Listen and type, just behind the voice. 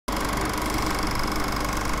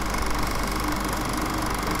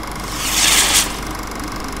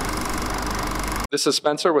This is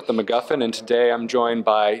Spencer with the MacGuffin, and today I'm joined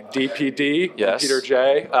by DPD, Yes. Peter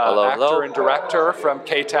Jae, Hello, actor hello. and director from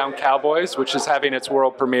Ktown Cowboys, which is having its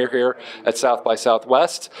world premiere here at South by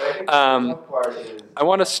Southwest. I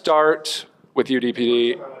want to start with you,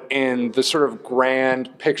 DPD, in the sort of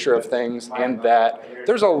grand picture of things, and that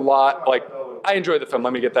there's a lot, like, I enjoy the film,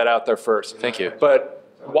 let me get that out there first. Thank you. But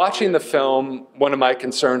watching the film, one of my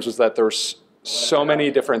concerns was that there's so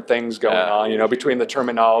many different things going on, you know, between the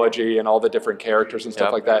terminology and all the different characters and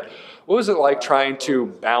stuff like that. What was it like trying to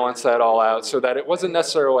balance that all out so that it wasn't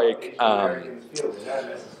necessarily like, so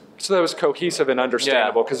that it was cohesive and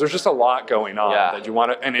understandable? Because there's just a lot going on that you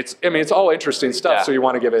want to, and it's, I mean, it's all interesting stuff, so you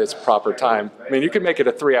want to give it its proper time. I mean, you could make it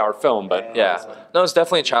a 3-hour film, but no, it's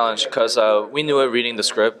definitely a challenge because we knew it reading the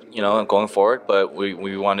script, you know, and going forward, but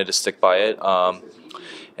we wanted to stick by it.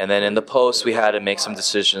 And then in the post, we had to make some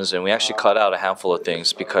decisions, and we actually cut out a handful of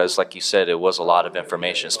things because, like you said, it was a lot of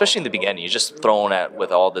information, especially in the beginning. You're just thrown at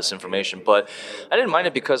with all this information. But I didn't mind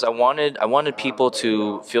it because I wanted people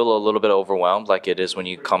to feel a little bit overwhelmed, like it is when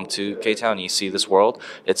you come to Ktown and you see this world.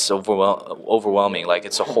 It's overwhelming. Like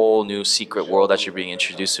it's a whole new secret world that you're being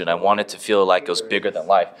introduced to, and I wanted to feel like it was bigger than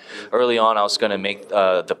life. Early on, I was going to make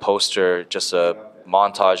the poster just a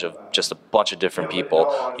montage of just a bunch of different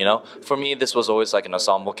people, you know. For me, this was always like an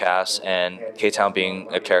ensemble cast, and Ktown being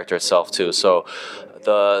a character itself too. So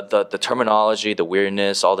the terminology, the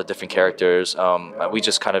weirdness, all the different characters, we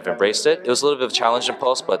just kind of embraced it. It was a little bit of a challenge in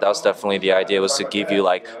post, but that was definitely the idea, was to give you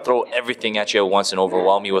like, throw everything at you at once and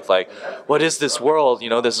overwhelm you with like, what is this world?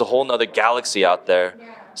 You know, there's a whole nother galaxy out there.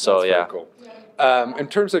 So that's very cool. In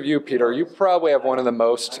terms of you, Peter, you probably have one of the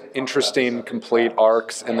most interesting, complete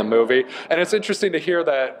arcs in the movie. And it's interesting to hear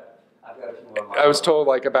that I was told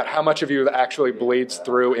like about how much of you actually bleeds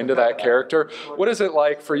through into that character. What is it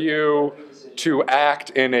like for you to act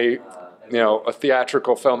in a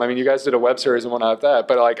theatrical film? I mean, you guys did a web series and whatnot like that,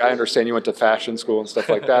 but like I understand you went to fashion school and stuff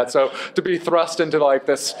like that. So to be thrust into like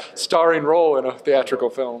this starring role in a theatrical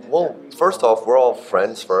film. Well, first off, we're all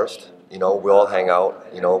friends first. You know, we all hang out,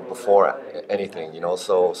 you know, before anything, you know.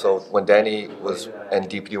 So when Danny and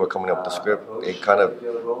DPD were coming up with the script, they kind of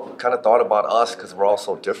thought about us because we're all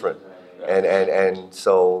so different. And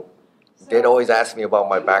so they'd always ask me about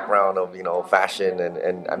my background of, you know, fashion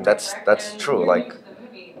and that's true. Like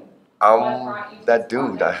I'm that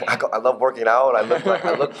dude. I love working out. I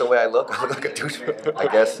look the way I look. I look like a dude. I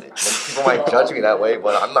guess people might judge me that way,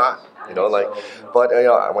 but I'm not. You know, like, but you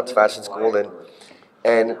know, I went to fashion school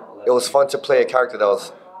and it was fun to play a character that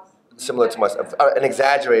was similar to myself, an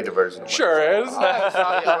exaggerated version. Sure is.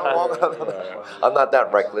 I'm not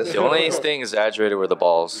that reckless. The only thing exaggerated were the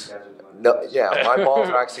balls. No, yeah, my balls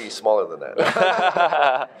are actually smaller than that.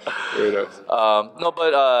 No,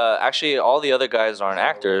 but actually, all the other guys aren't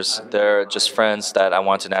actors. They're just friends that I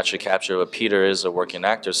want to naturally capture. But Peter is a working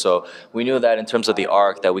actor, so we knew that in terms of the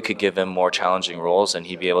arc, that we could give him more challenging roles, and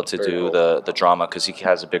he'd be able to do the drama because he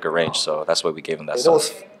has a bigger range. So that's why we gave him that.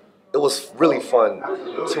 It was really fun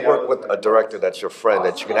to work with a director that's your friend,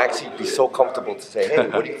 that you can actually be so comfortable to say, hey,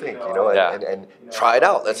 what do you think? You know, and try it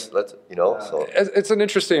out. Let's you know. So it's an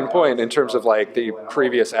interesting point in terms of like the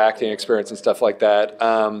previous acting experience and stuff like that.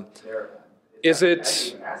 Is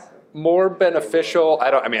it more beneficial?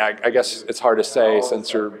 I guess it's hard to say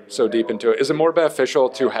since you're so deep into it. Is it more beneficial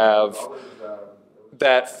to have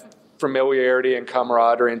that familiarity and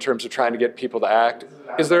camaraderie in terms of trying to get people to act?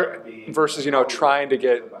 Is there versus, you know, trying to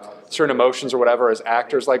get certain emotions or whatever as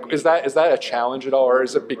actors? Like, is that a challenge at all, or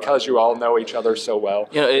is it because you all know each other so well?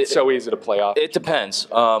 You know, it's so easy to play off. It depends.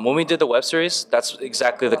 When we did the web series, that's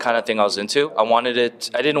exactly the kind of thing I was into. I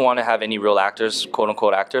didn't want to have any real actors, quote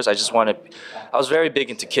unquote actors. I was very big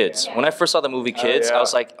into kids. When I first saw the movie Kids, I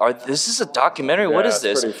was like, this is a documentary? What is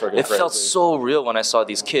this? It felt so real when I saw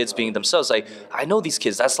these kids being themselves. Like, I know these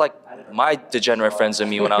kids. That's like my degenerate friends and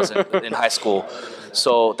me when I was in high school.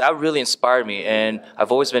 So that really inspired me, and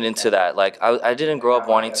I've always been into that. Like, I didn't grow up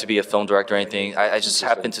wanting to be a film director or anything. I just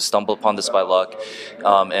happened to stumble upon this by luck,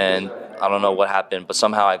 and I don't know what happened, but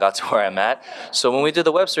somehow I got to where I'm at. So when we did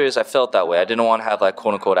the web series, I felt that way. I didn't want to have like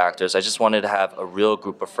quote-unquote actors. I just wanted to have a real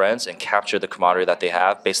group of friends and capture the camaraderie that they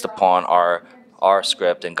have based upon our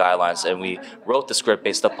script and guidelines, and we wrote the script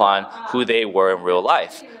based upon who they were in real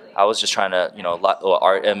life. I was just trying to, you know,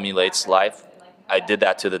 art emulates life. I did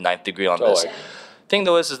that to the 9th degree on this. Thing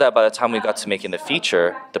though is that by the time we got to making the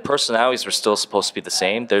feature, the personalities were still supposed to be the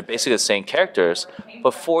same. They're basically the same characters,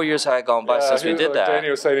 but 4 years had gone by since we did that. Danny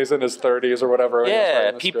was saying he's in his 30s or whatever.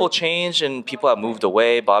 Yeah, people change and people have moved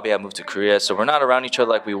away. Bobby had moved to Korea, so we're not around each other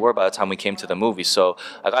like we were by the time we came to the movie. So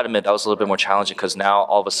I gotta admit, that was a little bit more challenging because now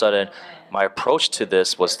all of a sudden my approach to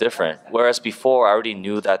this was different. Whereas before, I already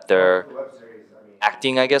knew that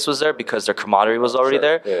acting, I guess, was there because their camaraderie was already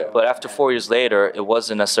there. Yeah. But after 4 years later, it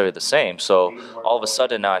wasn't necessarily the same. So all of a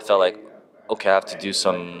sudden now I felt like, okay, I have to do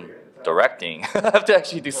some directing. I have to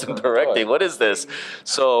actually do some directing. What is this?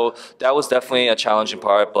 So that was definitely a challenging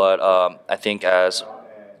part. But I think as,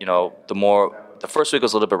 you know, the first week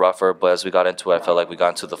was a little bit rougher, but as we got into it, I felt like we got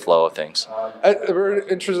into the flow of things.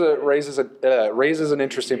 Raises an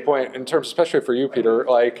interesting point in terms, especially for you, Peter.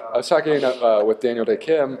 Like I was talking with Daniel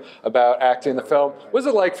DPD about acting in the film. What was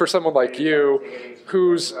it like for someone like you,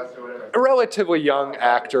 who's a relatively young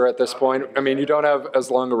actor at this point? I mean, you don't have as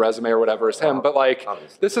long a resume or whatever as him, but like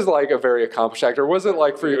this is like a very accomplished actor. What was it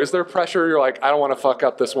like for you? Is there pressure? You're like, I don't want to fuck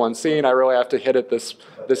up this one scene. I really have to hit it this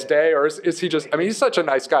day, or is he just? I mean, he's such a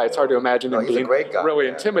nice guy. It's hard to imagine him being really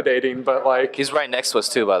intimidating, but like he's right next to us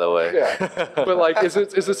too, by the way. Yeah, but like, is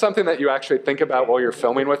it something that you actually think about while you're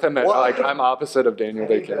filming with him? That like I'm opposite of Daniel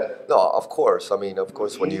DPD. No, of course. I mean, of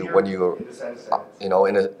course, when you you know,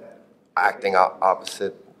 in a acting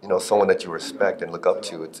opposite, you know, someone that you respect and look up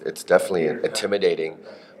to, it's definitely intimidating.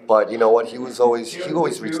 But you know what? He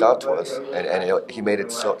always reached out to us, and he made it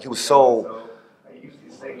so. He was so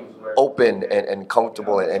open and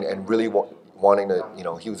comfortable and really wanting to, you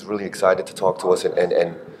know, he was really excited to talk to us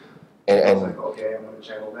and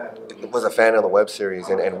was a fan of the web series,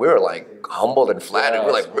 and we were like humbled and flattered.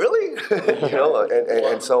 We're like, really? You know,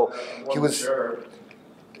 and so he was.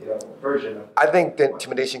 I think the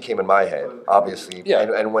intimidation came in my head, obviously. Yeah.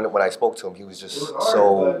 And when I spoke to him, he was just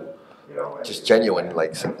so genuine,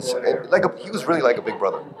 like he was really like a big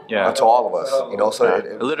brother. Yeah. To all of us, you know. So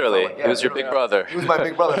literally, he was your big brother. He was my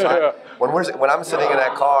big brother. So when I'm sitting in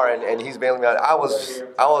that car and he's bailing me out, I was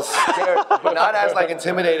scared, but not as like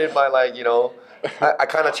intimidated by like, you know. I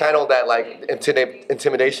kind of channeled that like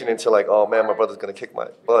intimidation into like, oh man, my brother's gonna kick my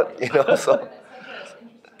butt, you know. So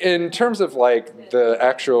in terms of like the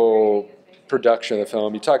actual production of the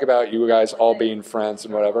film, you talk about you guys all being friends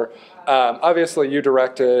and whatever. Obviously, you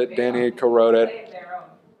directed, Danny co-wrote it.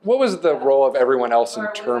 What was the role of everyone else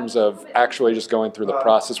in terms of actually just going through the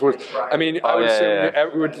process? I mean, I would assume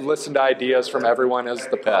you would listen to ideas from everyone as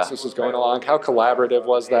the process was going along. How collaborative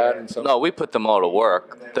was that? And so no, we put them all to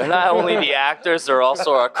work. They're not only the actors, they're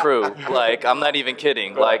also our crew. Like, I'm not even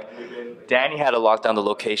kidding. Like, Danny had to lock down the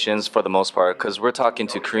locations for the most part because we're talking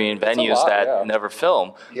to Korean venues that never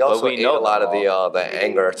film. He also but we ate know a lot of the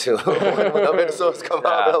anger too. When the episodes come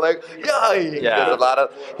out, they're like,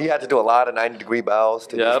 he had to do a lot of 90-degree bows.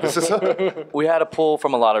 We had to pull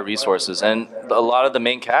from a lot of resources, and a lot of the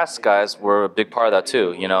main cast guys were a big part of that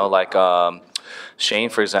too. You know, like Shane,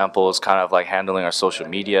 for example, is kind of like handling our social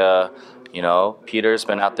media. You know, Peter's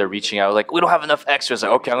been out there reaching out, like, we don't have enough extras.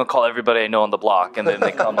 Like, okay, I'm going to call everybody I know on the block. And then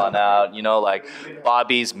they come on out. You know, like,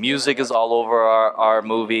 Bobby's music is all over our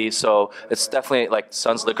movie. So it's definitely, like,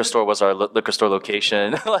 Sun's Liquor Store was our liquor store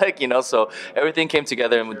location. Like, you know, so everything came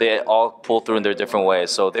together and they all pulled through in their different ways.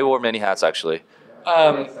 So they wore many hats, actually.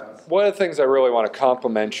 One of the things I really want to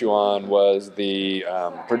compliment you on was the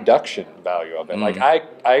production value of it. Like,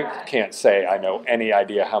 I can't say I know any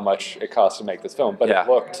idea how much it cost to make this film, but it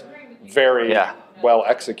looked very well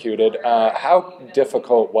executed. How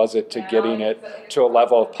difficult was it to getting it to a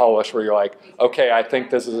level of polish where you're like, okay, I think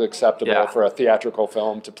this is acceptable for a theatrical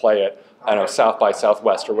film to play it, I don't know, South by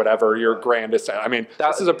Southwest or whatever, your grandest. I mean,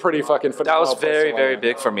 this is a pretty fucking phenomenal. That was very, very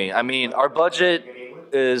big for me. I mean, our budget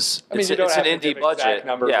is, it's an indie budget.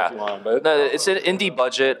 If you want, but. No, it's an indie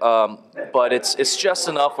budget, but it's just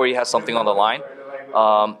enough where you have something on the line.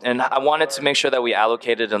 And I wanted to make sure that we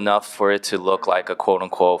allocated enough for it to look like a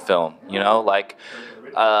quote-unquote film, you know? Like,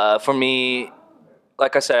 for me,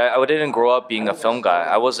 like I said, I didn't grow up being a film guy.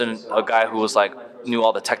 I wasn't a guy who was like, knew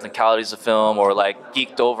all the technicalities of film or like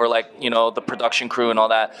geeked over like, you know, the production crew and all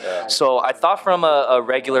that. Yeah. So I thought from a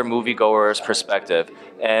regular moviegoer's perspective.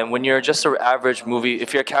 And when you're just an average movie,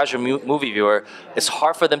 if you're a casual movie viewer, it's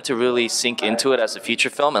hard for them to really sink into it as a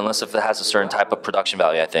feature film unless if it has a certain type of production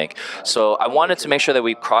value, I think. So I wanted to make sure that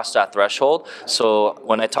we crossed that threshold. So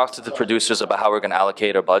when I talked to the producers about how we're going to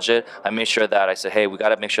allocate our budget, I made sure that I said, hey, we got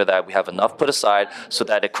to make sure that we have enough put aside so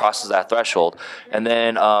that it crosses that threshold. And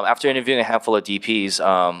then after interviewing a handful of DPs,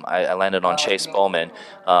 I landed on Chase Bowman.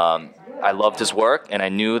 I loved his work, and I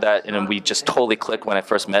knew that, and we just totally clicked when I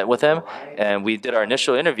first met with him. And we did our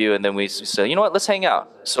initial interview, and then we said, you know what, let's hang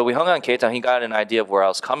out. So we hung out in Ktown. He got an idea of where I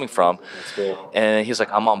was coming from, and he's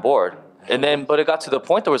like, I'm on board. And then, but it got to the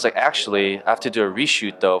point that it was like, actually, I have to do a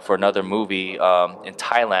reshoot though for another movie in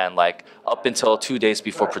Thailand, like up until 2 days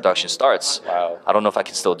before production starts. Wow. I don't know if I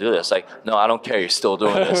can still do this. Like, no, I don't care. You're still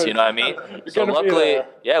doing this. You know what I mean? So luckily,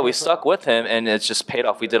 we stuck with him, and it's just paid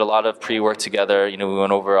off. We did a lot of pre-work together. You know, we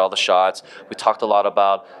went over all the shots. We talked a lot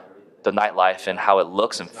about the nightlife and how it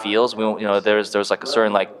looks and feels. We, you know, there's like a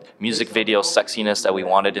certain like music video sexiness that we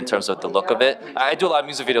wanted in terms of the look of it. I do a lot of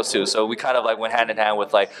music videos too, so we kind of like went hand in hand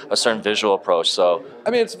with like a certain visual approach. So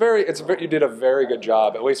I mean, you did a very good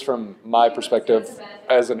job, at least from my perspective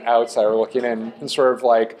as an outsider looking in, and sort of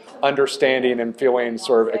like understanding and feeling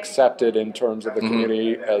sort of accepted in terms of the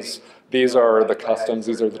community as these are the customs,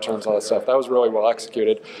 these are the terms, all that stuff. That was really well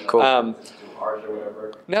executed. Cool.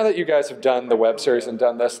 Now that you guys have done the web series and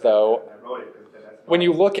done this, though, when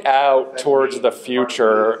you look out towards the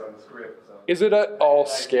future, is it at all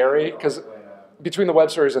scary? Because between the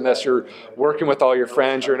web series and this, you're working with all your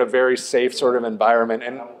friends, you're in a very safe sort of environment,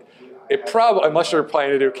 and it probably, unless you're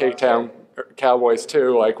planning to do Ktown Cowboys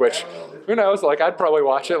too, like, which, who knows, like, I'd probably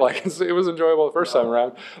watch it, like, it was enjoyable the first time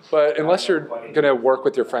around, but unless you're going to work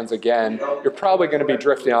with your friends again, you're probably going to be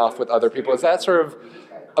drifting off with other people. Is that sort of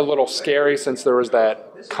a little scary since there was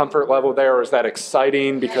that comfort level there, or is that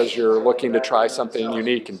exciting because you're looking to try something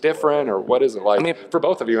unique and different, or what is it like, I mean, for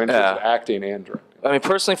both of you in terms of acting and directing? I mean,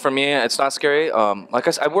 personally, for me, it's not scary. Like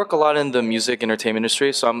I said, I work a lot in the music entertainment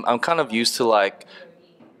industry, so I'm kind of used to like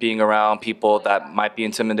being around people that might be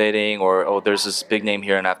intimidating, or oh, there's this big name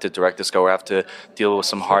here and I have to direct this guy, or I have to deal with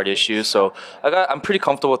some hard issues. So I'm pretty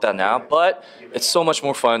comfortable with that now, but it's so much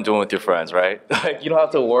more fun doing with your friends, right? Like, you don't have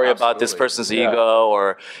to worry about this person's ego,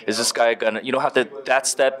 or is this guy gonna, you don't have to, that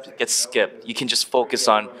step gets skipped. You can just focus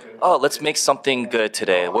on, oh, let's make something good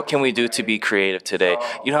today. What can we do to be creative today?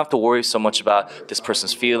 You don't have to worry so much about this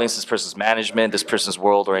person's feelings, this person's management, this person's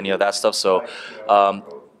world, or any of that stuff. So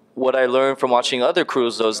what I learned from watching other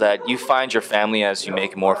crews, though, is that you find your family as you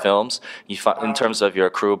make more films, in terms of your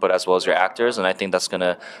crew, but as well as your actors, and I think that's going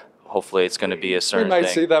to, hopefully it's going to be a certain thing. We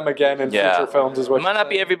might see them again in future films as well. It might not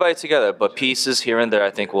be everybody together, but pieces here and there,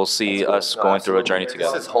 I think we'll see us going through a journey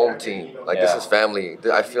together. This is home team. Like, this is family.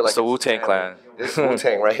 I feel like it's the Wu-Tang Clan. This is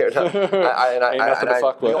Wu-Tang right here.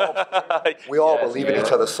 We all believe in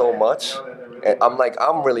each other so much. And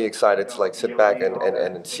I'm really excited to like sit back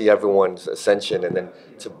and see everyone's ascension, and then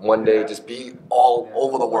to one day just be all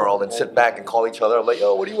over the world and sit back and call each other. I'm like,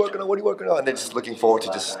 yo, what are you working on? What are you working on? And then just looking forward to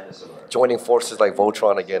just joining forces like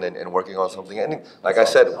Voltron again and working on something. And like I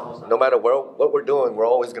said, no matter what we're doing, we're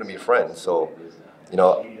always going to be friends. So, you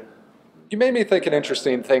know. You made me think an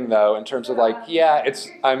interesting thing, though, in terms of like, yeah,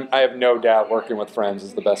 I have no doubt working with friends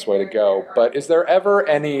is the best way to go. But is there ever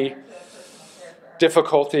any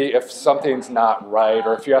difficulty if something's not right,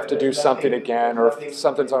 or if you have to do something again, or if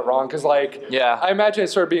something's not wrong? Because like, I imagine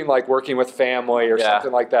it's sort of being like working with family or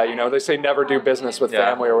something like that. You know, they say never do business with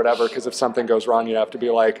family or whatever, because if something goes wrong, you have to be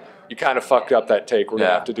like, you kind of fucked up that take, we're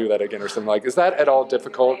gonna have to do that again or something. Like, is that at all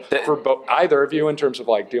difficult for either of you in terms of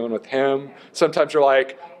like dealing with him? Sometimes you're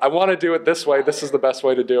like, I want to do it this way, this is the best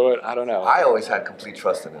way to do it. I don't know. I always had complete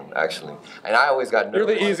trust in him, actually. And I always got nervous.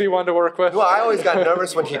 You're the easy one to work with? Well, I always got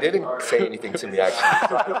nervous when he didn't say anything to me, actually.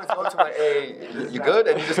 So I'd always go to my, hey, you good?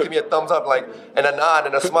 And you just give me a thumbs up, like, and a nod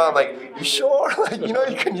and a smile, like, you sure? Like, you know,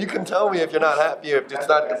 you can tell me if you're not happy, if it's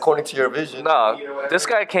not according to your vision. No, this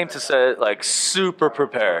guy came to set, like, super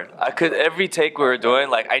prepared. Every take we were doing,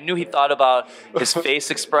 like, I knew he thought about his face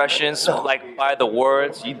expressions, like, by the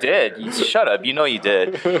words. You did. Shut up. You know you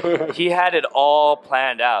did. He had it all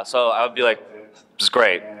planned out. So I would be like, this is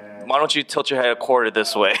great. Why don't you tilt your head a quarter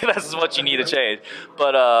this way? This is what you need to change.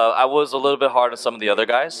 But I was a little bit hard on some of the other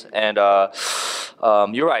guys. And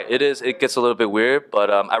you're right. It gets a little bit weird, but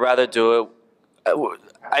I'd rather do it.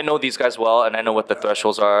 I know these guys well, and I know what the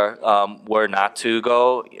thresholds are, where not to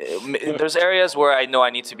go. There's areas where I know I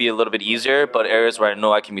need to be a little bit easier, but areas where I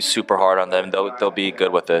know I can be super hard on them, they'll be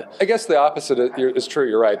good with it. I guess the opposite is true,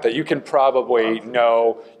 you're right, that you can probably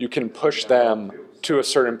know, you can push them to a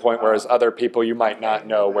certain point, whereas other people you might not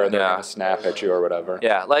know where they're going to snap at you or whatever.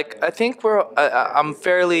 Yeah, like I think I'm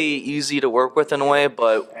fairly easy to work with in a way,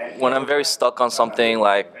 but when I'm very stuck on something,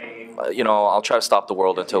 like, you know, I'll try to stop the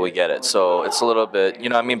world until we get it. So it's a little bit, you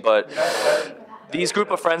know what I mean? But these group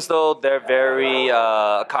of friends, though, they're very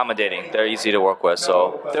accommodating. They're easy to work with.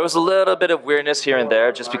 So there was a little bit of weirdness here and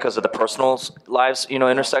there just because of the personal lives, you know,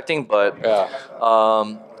 intersecting. But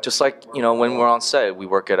just like, you know, when we're on set, we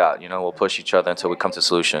work it out. You know, we'll push each other until we come to a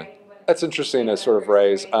solution. That's interesting to sort of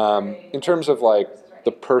raise. In terms of like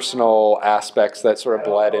the personal aspects that sort of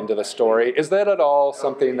bled into the story, is that at all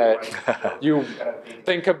something that you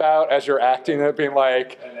think about as you're acting it, being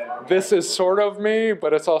like, this is sort of me,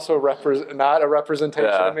 but it's also not a representation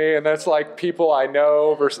of me, and that's like people I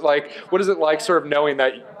know versus like, what is it like sort of knowing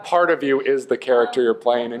that part of you is the character you're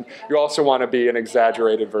playing, and you also want to be an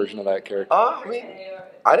exaggerated version of that character? I mean,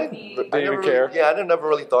 I never care. Really, I never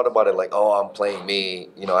really thought about it like, oh, I'm playing me.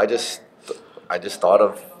 You know, I just thought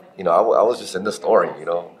of, you know, I was just in the story, you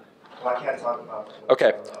know.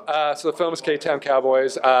 Okay, so the film is Ktown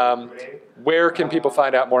Cowboys. Where can people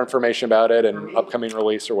find out more information about it and upcoming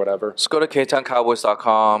release or whatever? Just go to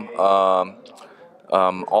ktowncowboys.com.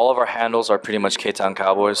 All of our handles are pretty much Ktown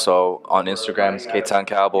Cowboys. So on Instagram, it's Ktown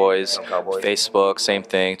Cowboys. Facebook, same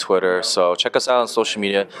thing. Twitter. So check us out on social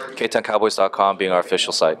media. ktowncowboys.com being our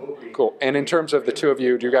official site. Cool. And in terms of the two of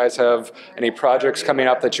you, do you guys have any projects coming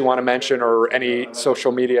up that you want to mention, or any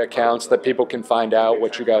social media accounts that people can find out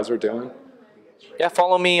what you guys are doing? Yeah,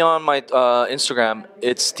 follow me on my Instagram.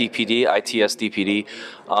 It's DPD, ITS DPD.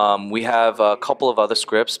 We have a couple of other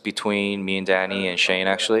scripts between me and Danny and Shane,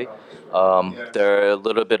 actually. They're a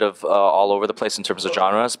little bit of all over the place in terms of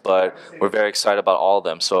genres, but we're very excited about all of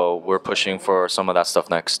them. So we're pushing for some of that stuff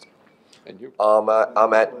next. And you?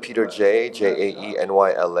 I'm at Peter Jae,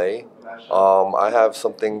 Jaenyla. I have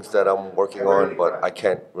some things that I'm working on, but I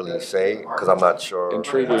can't really say because I'm not sure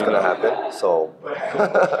Intriguing. what's going to happen. So,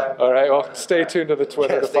 all right. Well, stay tuned to the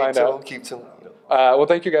Twitter to find out. Keep tuned. Well,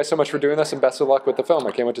 thank you guys so much for doing this, and best of luck with the film.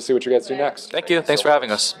 I can't wait to see what you guys do next. Thank you. Thanks for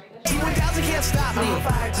having us. T-1000 can't stop me. I'm on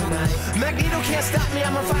fire tonight. Magneto can't stop me.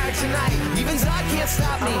 I'm on fire tonight. Even Zod can't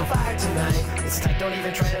stop me. I'm on fire tonight. It's tight, don't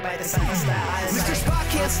even try to bite the side style. Mr. Spock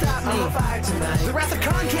can't stop me. I'm on fire tonight. The Wrath of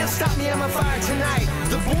Khan can't stop me. I'm on fire tonight.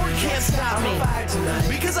 The Borg can't stop me. I'm on fire tonight.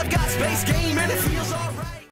 Because I've got space game and it feels alright.